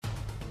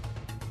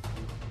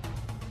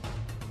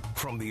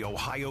From the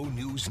Ohio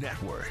News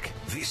Network,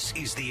 this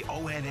is the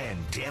ONN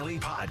Daily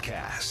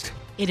Podcast.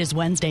 It is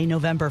Wednesday,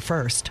 November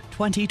 1st,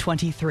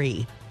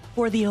 2023.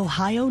 For the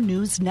Ohio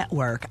News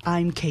Network,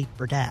 I'm Kate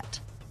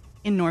Burdett.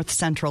 In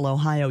north-central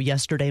Ohio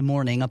yesterday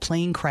morning, a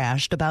plane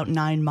crashed about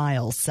 9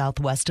 miles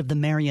southwest of the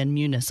Marion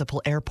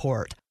Municipal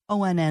Airport.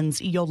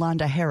 ONN's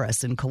Yolanda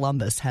Harris in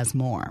Columbus has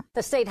more.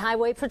 The State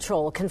Highway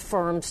Patrol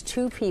confirms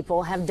 2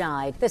 people have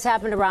died. This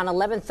happened around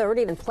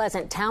 11:30 in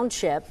Pleasant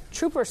Township.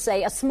 Troopers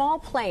say a small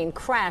plane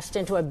crashed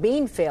into a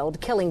bean field,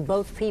 killing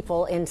both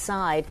people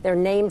inside. Their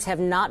names have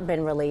not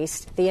been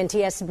released. The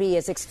NTSB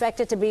is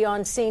expected to be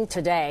on scene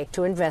today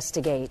to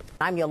investigate.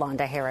 I'm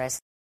Yolanda Harris.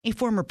 A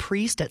former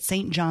priest at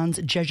St. John's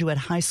Jesuit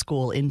High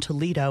School in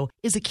Toledo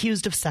is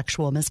accused of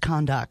sexual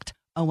misconduct.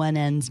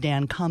 ONN's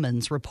Dan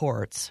Cummins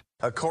reports.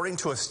 According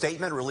to a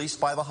statement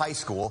released by the high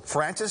school,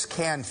 Francis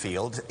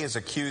Canfield is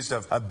accused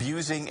of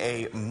abusing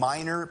a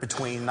minor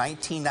between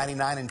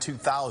 1999 and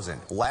 2000.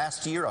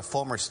 Last year, a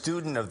former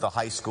student of the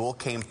high school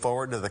came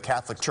forward to the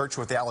Catholic Church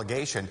with the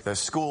allegation. The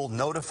school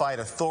notified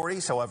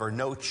authorities, however,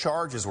 no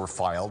charges were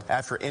filed.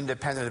 After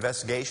independent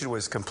investigation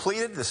was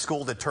completed, the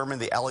school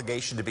determined the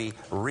allegation to be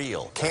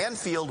real.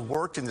 Canfield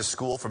worked in the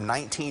school from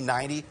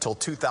 1990 till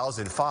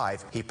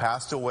 2005. He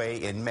passed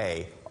away in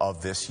May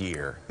of this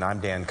year. And I'm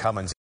Dan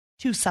Cummins.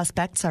 2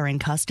 suspects are in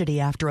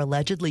custody after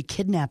allegedly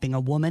kidnapping a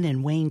woman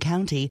in Wayne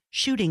County,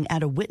 shooting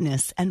at a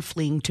witness, and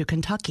fleeing to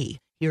Kentucky.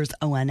 Here's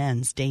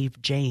ONN's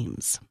Dave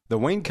James. The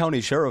Wayne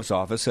County Sheriff's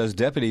Office says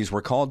deputies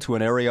were called to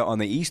an area on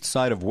the east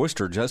side of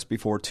Worcester just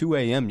before 2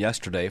 a.m.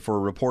 yesterday for a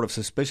report of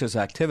suspicious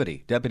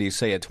activity. Deputies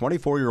say a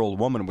 24-year-old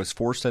woman was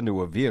forced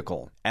into a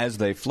vehicle. As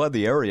they fled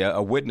the area,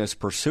 a witness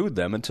pursued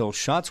them until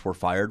shots were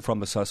fired from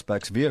the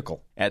suspect's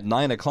vehicle. At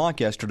 9 o'clock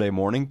yesterday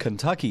morning,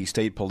 Kentucky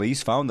State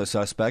Police found the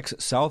suspects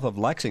south of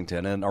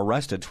Lexington and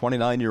arrested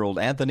 29-year-old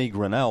Anthony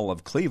Grinnell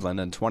of Cleveland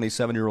and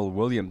 27-year-old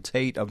William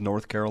Tate of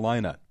North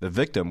Carolina. The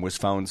victim was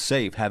found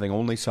safe, having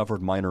only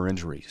suffered minor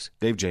injuries.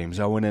 Dave James,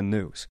 ONN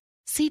News.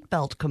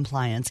 Seatbelt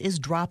compliance is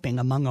dropping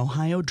among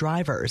Ohio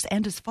drivers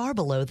and is far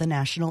below the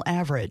national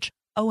average.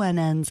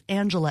 ONN's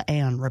Angela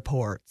Ann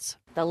reports.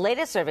 The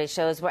latest survey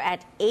shows we're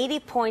at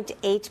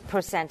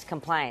 80.8%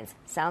 compliance.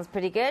 Sounds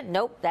pretty good?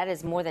 Nope, that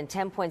is more than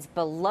 10 points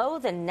below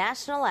the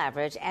national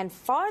average and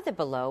farther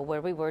below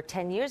where we were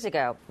 10 years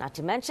ago. Not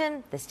to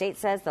mention, the state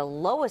says the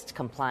lowest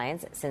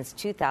compliance since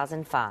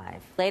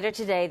 2005. Later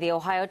today, the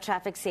Ohio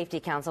Traffic Safety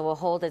Council will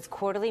hold its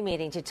quarterly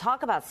meeting to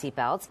talk about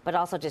seatbelts, but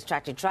also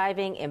distracted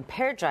driving,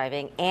 impaired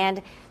driving,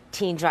 and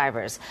teen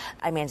drivers.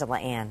 I'm Angela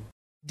Ann.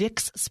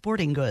 Dick's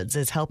Sporting Goods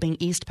is helping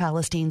East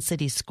Palestine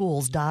City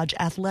schools dodge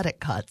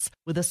athletic cuts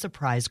with a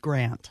surprise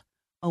grant.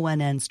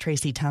 ONN's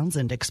Tracy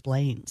Townsend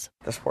explains.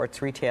 The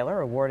sports retailer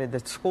awarded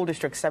the school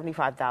district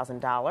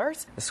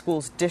 $75,000. The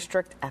school's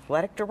district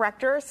athletic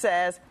director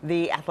says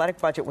the athletic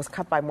budget was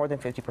cut by more than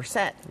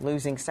 50%,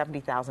 losing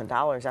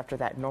 $70,000 after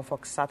that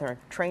Norfolk Southern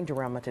train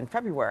derailment in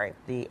February.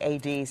 The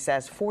AD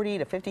says $40,000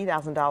 to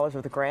 $50,000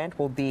 of the grant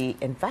will be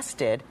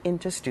invested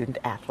into student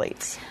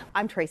athletes.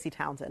 I'm Tracy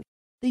Townsend.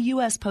 The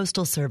U.S.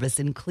 Postal Service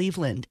in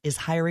Cleveland is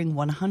hiring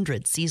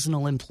 100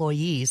 seasonal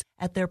employees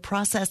at their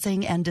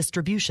processing and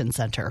distribution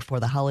center for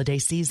the holiday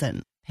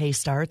season. Pay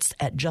starts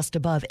at just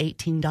above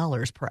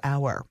 $18 per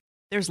hour.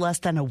 There's less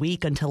than a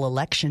week until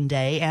Election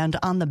Day, and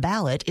on the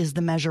ballot is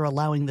the measure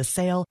allowing the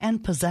sale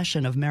and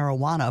possession of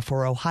marijuana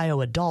for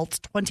Ohio adults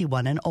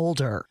 21 and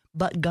older.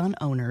 But gun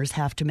owners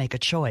have to make a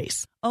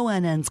choice.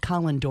 ONN's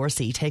Colin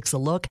Dorsey takes a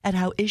look at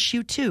how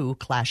Issue 2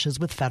 clashes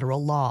with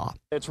federal law.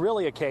 It's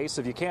really a case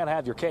of you can't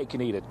have your cake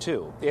and eat it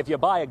too. If you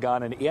buy a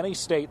gun in any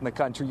state in the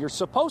country, you're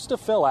supposed to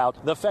fill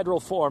out the federal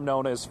form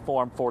known as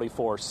Form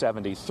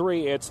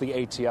 4473. It's the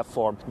ATF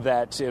form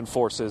that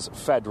enforces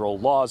federal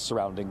laws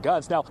surrounding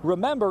guns. Now,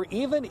 remember,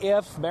 even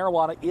if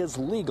marijuana is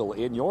legal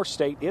in your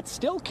state, it's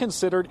still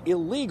considered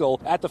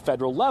illegal at the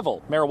federal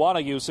level.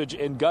 Marijuana usage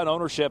and gun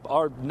ownership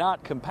are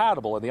not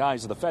compatible in the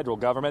eyes of the federal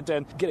government,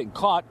 and getting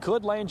caught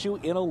could land you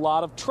in a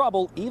lot of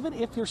trouble, even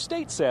if your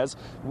state says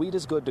weed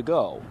is good to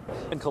go.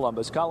 In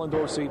Columbus, Colin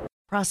Dorsey.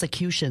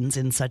 Prosecutions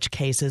in such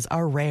cases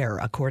are rare,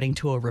 according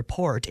to a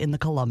report in the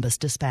Columbus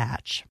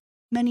Dispatch.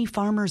 Many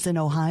farmers in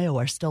Ohio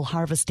are still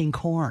harvesting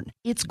corn.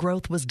 Its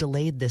growth was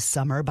delayed this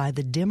summer by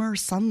the dimmer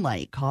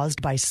sunlight caused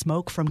by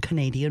smoke from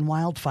Canadian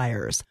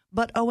wildfires.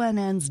 But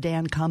ONN's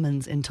Dan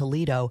Cummins in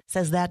Toledo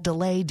says that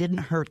delay didn't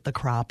hurt the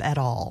crop at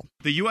all.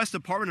 The U.S.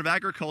 Department of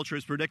Agriculture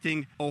is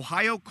predicting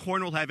Ohio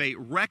corn will have a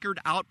record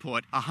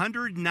output,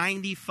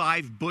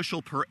 195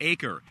 bushel per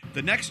acre.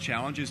 The next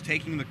challenge is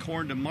taking the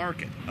corn to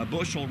market. A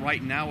bushel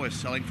right now is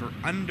selling for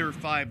under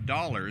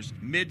 $5.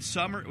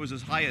 Midsummer, it was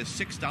as high as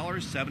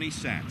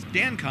 $6.70.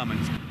 Dan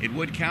Cummins in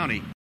Wood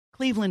County.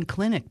 Cleveland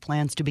Clinic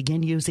plans to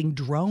begin using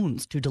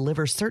drones to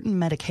deliver certain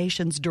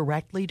medications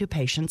directly to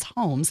patients'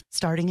 homes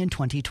starting in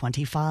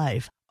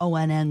 2025.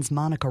 ONN's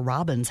Monica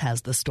Robbins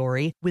has the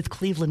story with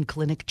Cleveland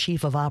Clinic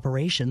Chief of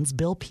Operations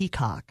Bill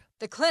Peacock.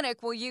 The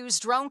clinic will use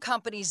drone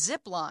company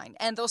Zipline,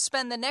 and they'll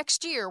spend the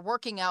next year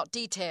working out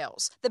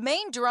details. The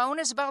main drone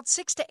is about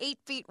 6 to 8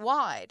 feet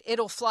wide.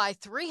 It'll fly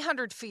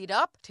 300 feet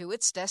up to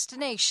its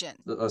destination.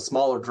 A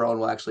smaller drone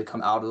will actually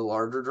come out of the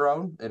larger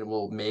drone, and it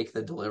will make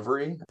the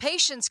delivery.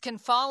 Patients can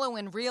follow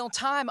in real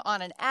time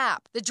on an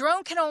app. The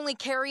drone can only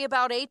carry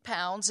about 8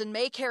 pounds and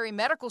may carry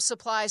medical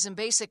supplies and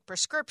basic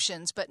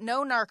prescriptions, but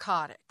no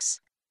narcotics.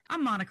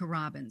 I'm Monica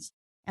Robbins.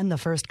 And the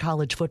first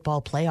college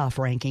football playoff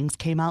rankings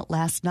came out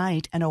last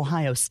night, and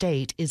Ohio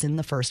State is in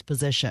the first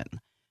position.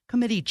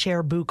 Committee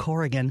Chair Boo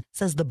Corrigan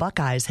says the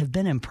Buckeyes have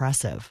been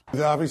impressive.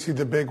 Obviously,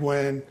 the big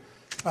win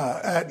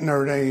at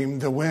Notre Dame,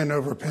 the win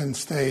over Penn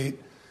State,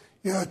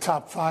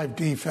 top 5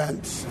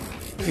 defense.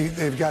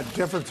 They've got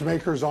difference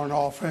makers on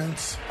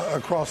offense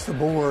across the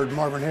board.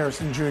 Marvin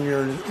Harrison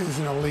Jr. is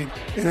an elite.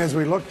 And as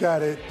we looked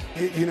at it,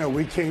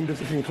 we came to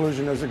the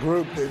conclusion as a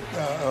group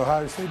that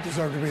Ohio State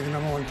deserved to be the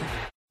number 1 team.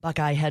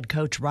 Buckeye head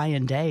coach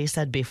Ryan Day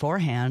said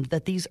beforehand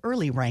that these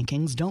early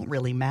rankings don't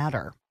really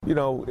matter.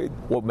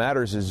 What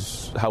matters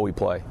is how we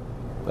play.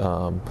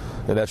 And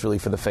that's really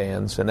for the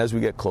fans. And as we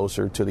get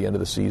closer to the end of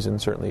the season,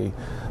 certainly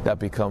that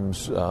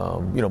becomes,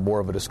 more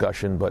of a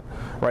discussion. But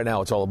right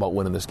now it's all about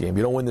winning this game.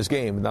 You don't win this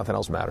game, nothing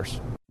else matters.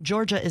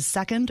 Georgia is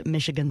second,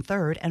 Michigan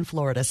third, and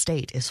Florida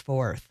State is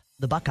fourth.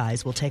 The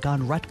Buckeyes will take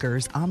on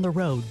Rutgers on the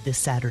road this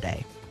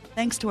Saturday.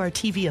 Thanks to our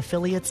TV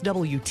affiliates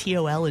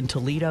WTOL in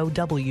Toledo,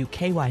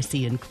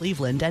 WKYC in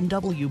Cleveland, and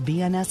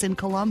WBNS in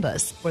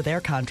Columbus for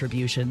their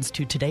contributions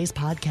to today's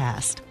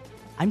podcast.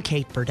 I'm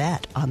Kate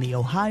Burdett on the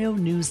Ohio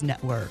News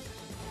Network.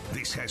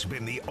 This has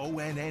been the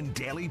ONN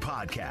Daily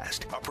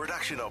Podcast, a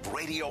production of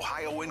Radio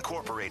Ohio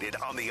Incorporated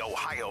on the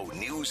Ohio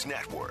News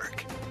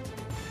Network.